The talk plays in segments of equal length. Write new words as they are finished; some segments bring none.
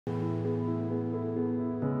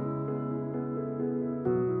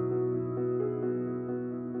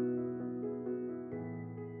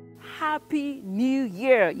Happy New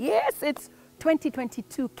Year. Yes, it's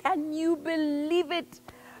 2022. Can you believe it?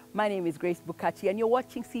 My name is Grace Bukachi and you're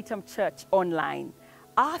watching CITAM Church Online.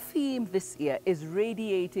 Our theme this year is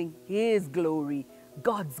radiating His glory,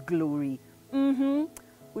 God's glory.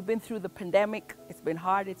 We've been through the pandemic. It's been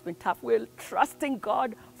hard, it's been tough. We're trusting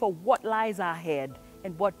God for what lies ahead.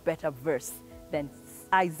 And what better verse than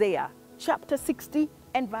Isaiah chapter 60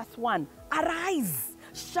 and verse 1. Arise,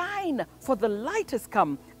 shine, for the light has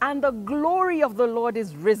come, and the glory of the Lord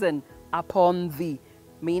is risen upon thee.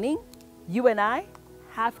 Meaning, you and I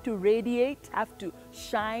have to radiate, have to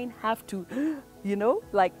shine, have to,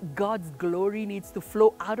 like God's glory needs to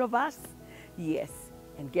flow out of us. Yes,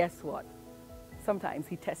 and guess what? Sometimes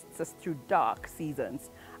He tests us through dark seasons.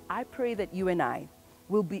 I pray that you and I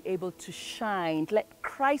will be able to shine. Let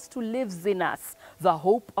Christ who lives in us, the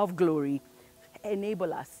hope of glory,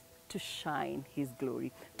 enable us to shine His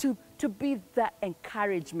glory, to be that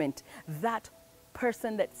encouragement, that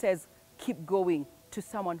person that says, keep going, to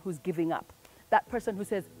someone who's giving up, that person who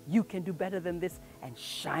says, you can do better than this, and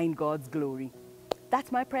shine God's glory.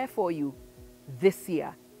 That's my prayer for you this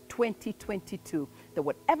year, 2022, that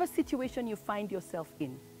whatever situation you find yourself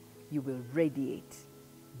in, you will radiate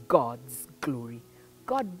God's glory.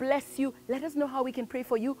 God bless you. Let us know how we can pray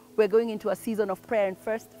for you. We're going into a season of prayer and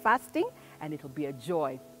fasting, and it'll be a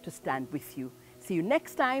joy to stand with you. See you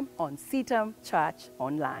next time on CITAM Church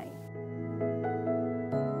Online.